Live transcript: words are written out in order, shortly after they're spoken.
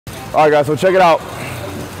All right, guys, so check it out.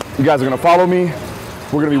 You guys are gonna follow me.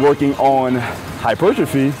 We're gonna be working on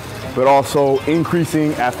hypertrophy, but also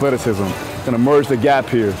increasing athleticism. Gonna merge the gap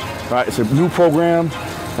here, right? It's a new program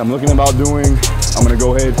I'm looking about doing. I'm gonna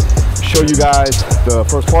go ahead, show you guys the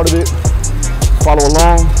first part of it. Follow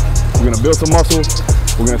along. We're gonna build some muscle.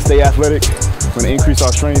 We're gonna stay athletic. We're gonna increase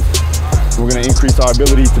our strength. We're gonna increase our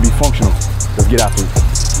ability to be functional. Let's get after it.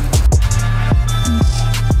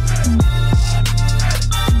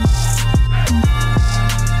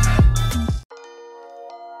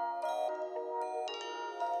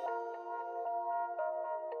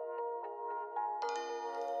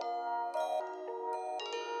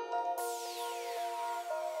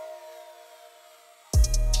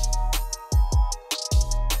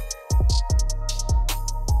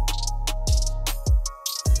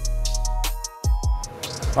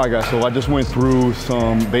 All right, guys, so I just went through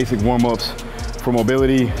some basic warm-ups for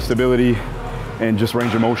mobility, stability, and just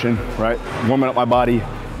range of motion, right? Warming up my body.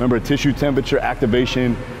 Remember, tissue temperature,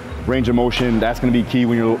 activation, range of motion, that's gonna be key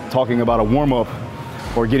when you're talking about a warm-up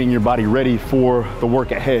or getting your body ready for the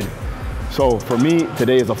work ahead. So for me,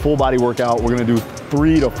 today is a full body workout. We're gonna do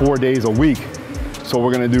 3 to 4 days a week. So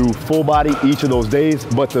we're gonna do full body each of those days,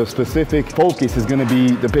 but the specific focus is gonna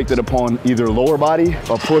be depicted upon either lower body,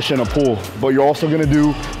 a push and a pull. But you're also gonna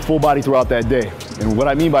do full body throughout that day. And what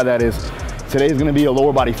I mean by that is, today is gonna be a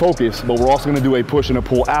lower body focus, but we're also gonna do a push and a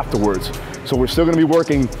pull afterwards. So we're still gonna be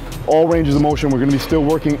working all ranges of motion. We're gonna be still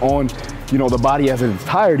working on, you know, the body as its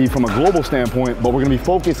entirety from a global standpoint, but we're gonna be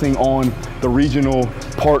focusing on the regional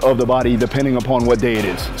part of the body depending upon what day it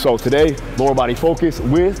is. So today, lower body focus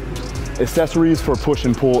with accessories for push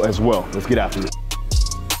and pull as well. Let's get after it.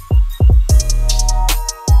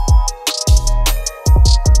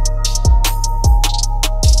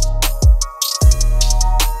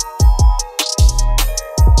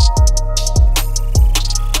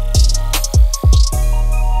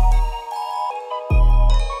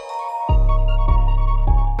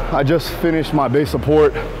 I just finished my base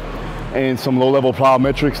support and some low-level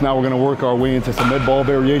plyometrics. Now we're gonna work our way into some med ball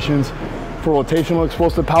variations for rotational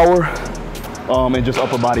explosive power, and just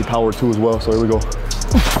upper body power too as well. So here we go.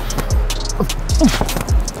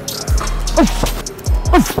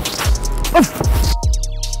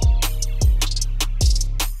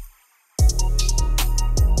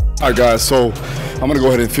 All right, guys, so I'm gonna go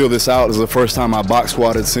ahead and fill this out. This is the first time I box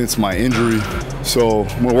squatted since my injury. So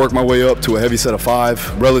I'm gonna work my way up to a heavy set of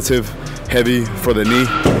 5, relative heavy for the knee.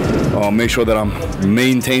 Make sure that I'm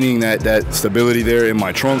maintaining that stability there in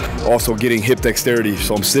my trunk. Also getting hip dexterity.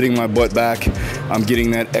 So I'm sitting my butt back. I'm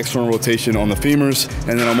getting that external rotation on the femurs.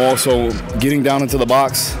 And then I'm also getting down into the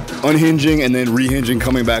box, unhinging and then rehinging,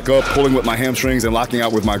 coming back up, pulling with my hamstrings and locking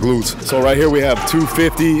out with my glutes. So right here we have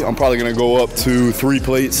 250. I'm probably gonna go up to 3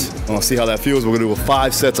 plates. I'll see how that feels. We're gonna do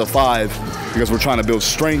 5 sets of 5 because we're trying to build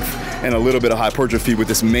strength and a little bit of hypertrophy with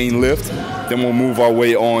this main lift. Then we'll move our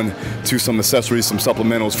way on to some accessories, some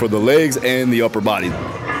supplementals for the legs and the upper body.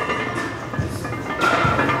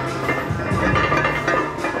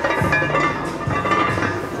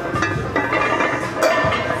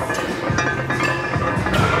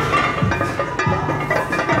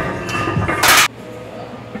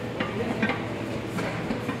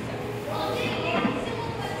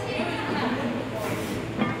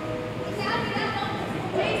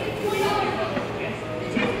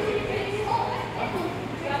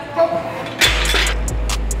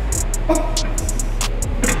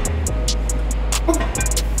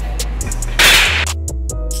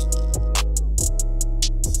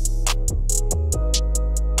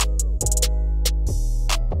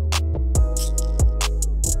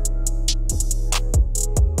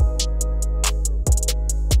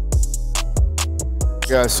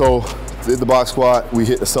 Guys, so did the box squat, we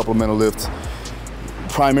hit the supplemental lift.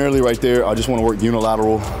 Primarily right there, I just want to work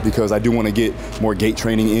unilateral because I do want to get more gait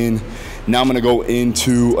training in. Now I'm going to go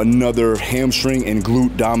into another hamstring and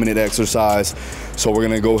glute dominant exercise. So we're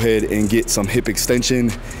going to go ahead and get some hip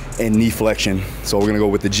extension and knee flexion. So we're going to go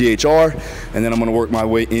with the GHR, and then I'm going to work my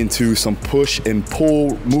way into some push and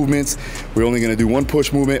pull movements. We're only going to do 1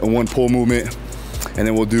 push movement and 1 pull movement, and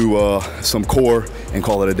then we'll do some core and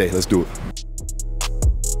call it a day. Let's do it.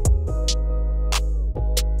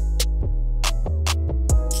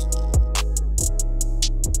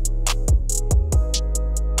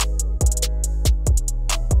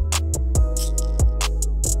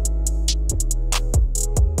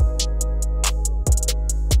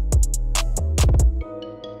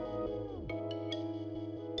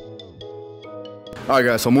 All right,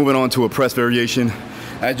 guys, so moving on to a press variation.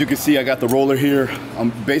 As you can see, I got the roller here.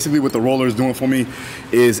 Basically what the roller is doing for me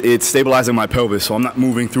is it's stabilizing my pelvis. So I'm not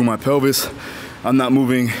moving through my pelvis. I'm not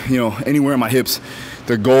moving, you know, anywhere in my hips.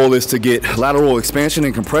 The goal is to get lateral expansion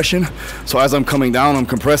and compression. So as I'm coming down, I'm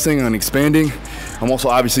compressing and expanding. I'm also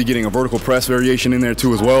obviously getting a vertical press variation in there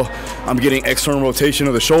too as well. I'm getting external rotation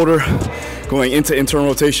of the shoulder, going into internal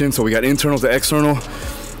rotation. So we got internal to external.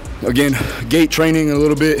 Again, gait training a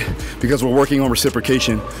little bit because we're working on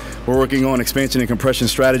reciprocation. We're working on expansion and compression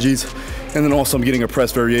strategies. And then also I'm getting a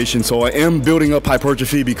press variation. So I am building up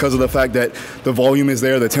hypertrophy because of the fact that the volume is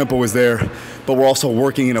there, the tempo is there, but we're also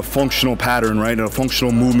working in a functional pattern, right? In a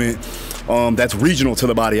functional movement that's regional to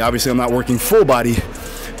the body. Obviously I'm not working full body,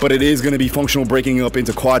 but it is gonna be functional, breaking up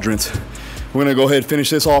into quadrants. We're gonna go ahead and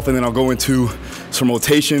finish this off, and then I'll go into some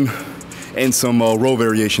rotation and some row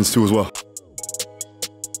variations too as well.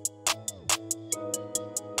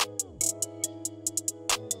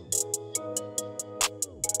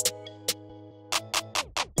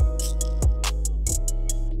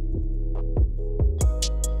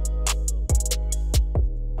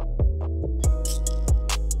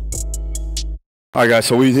 All right guys,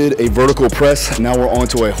 so we did a vertical press. Now we're on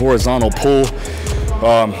to a horizontal pull.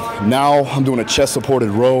 Now I'm doing a chest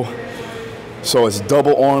supported row. So it's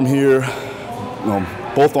double arm here,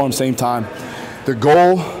 both arms same time. The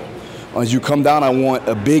goal, as you come down, I want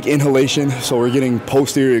a big inhalation. So we're getting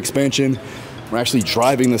posterior expansion. We're actually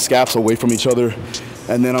driving the scaps away from each other.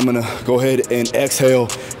 And then I'm gonna go ahead and exhale,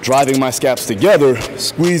 driving my scaps together,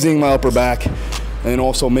 squeezing my upper back, and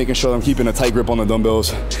also making sure I'm keeping a tight grip on the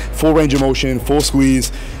dumbbells. Full range of motion, full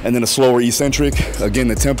squeeze, and then a slower eccentric. Again,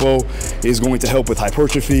 the tempo is going to help with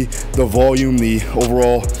hypertrophy. The volume, the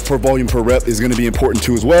overall per volume per rep is gonna be important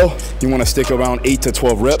too as well. You wanna stick around 8 to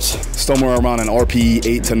 12 reps, somewhere around an RPE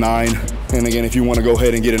 8 to 9. And again, if you wanna go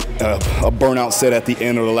ahead and get a burnout set at the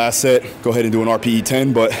end or the last set, go ahead and do an RPE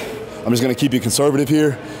 10, but I'm just gonna keep it conservative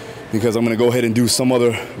here because I'm gonna go ahead and do some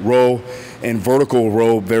other row and vertical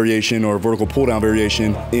row variation or vertical pull down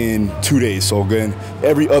variation in 2 days. So again,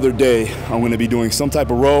 every other day, I'm gonna be doing some type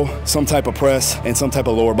of row, some type of press, and some type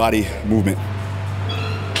of lower body movement.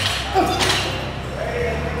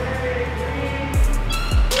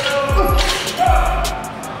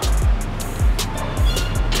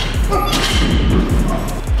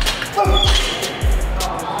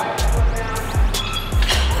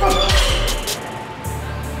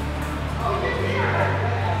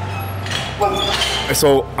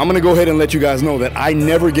 So I'm gonna go ahead and let you guys know that I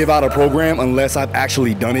never give out a program unless I've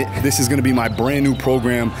actually done it. This is gonna be my brand new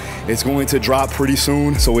program. It's going to drop pretty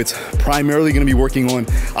soon. So it's primarily gonna be working on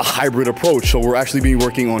a hybrid approach. So we're actually be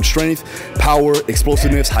working on strength, power,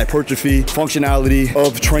 explosiveness, hypertrophy, functionality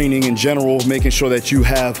of training in general, making sure that you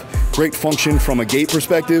have great function from a gait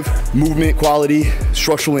perspective, movement quality,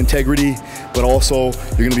 structural integrity, but also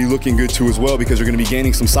you're gonna be looking good too as well because you're gonna be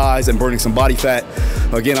gaining some size and burning some body fat.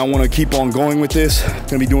 Again, I wanna keep on going with this.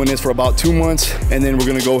 Gonna be doing this for about 2 months, and then we're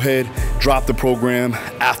gonna go ahead, drop the program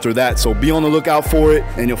after that. So be on the lookout for it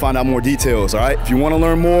and you'll find out more details, all right? If you wanna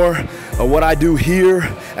learn more of what I do here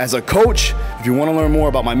as a coach, if you wanna learn more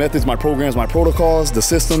about my methods, my programs, my protocols, the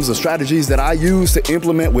systems, the strategies that I use to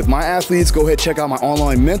implement with my athletes, go ahead, check out my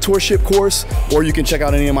online mentorship course, or you can check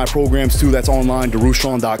out any of my programs too. That's online,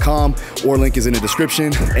 darustrong.com, or link is in the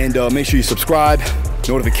description. And make sure you subscribe,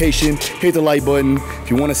 notification, hit the like button.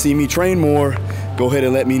 If you wanna see me train more, go ahead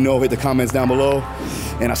and let me know, hit the comments down below.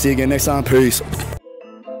 And I'll see you again next time, peace.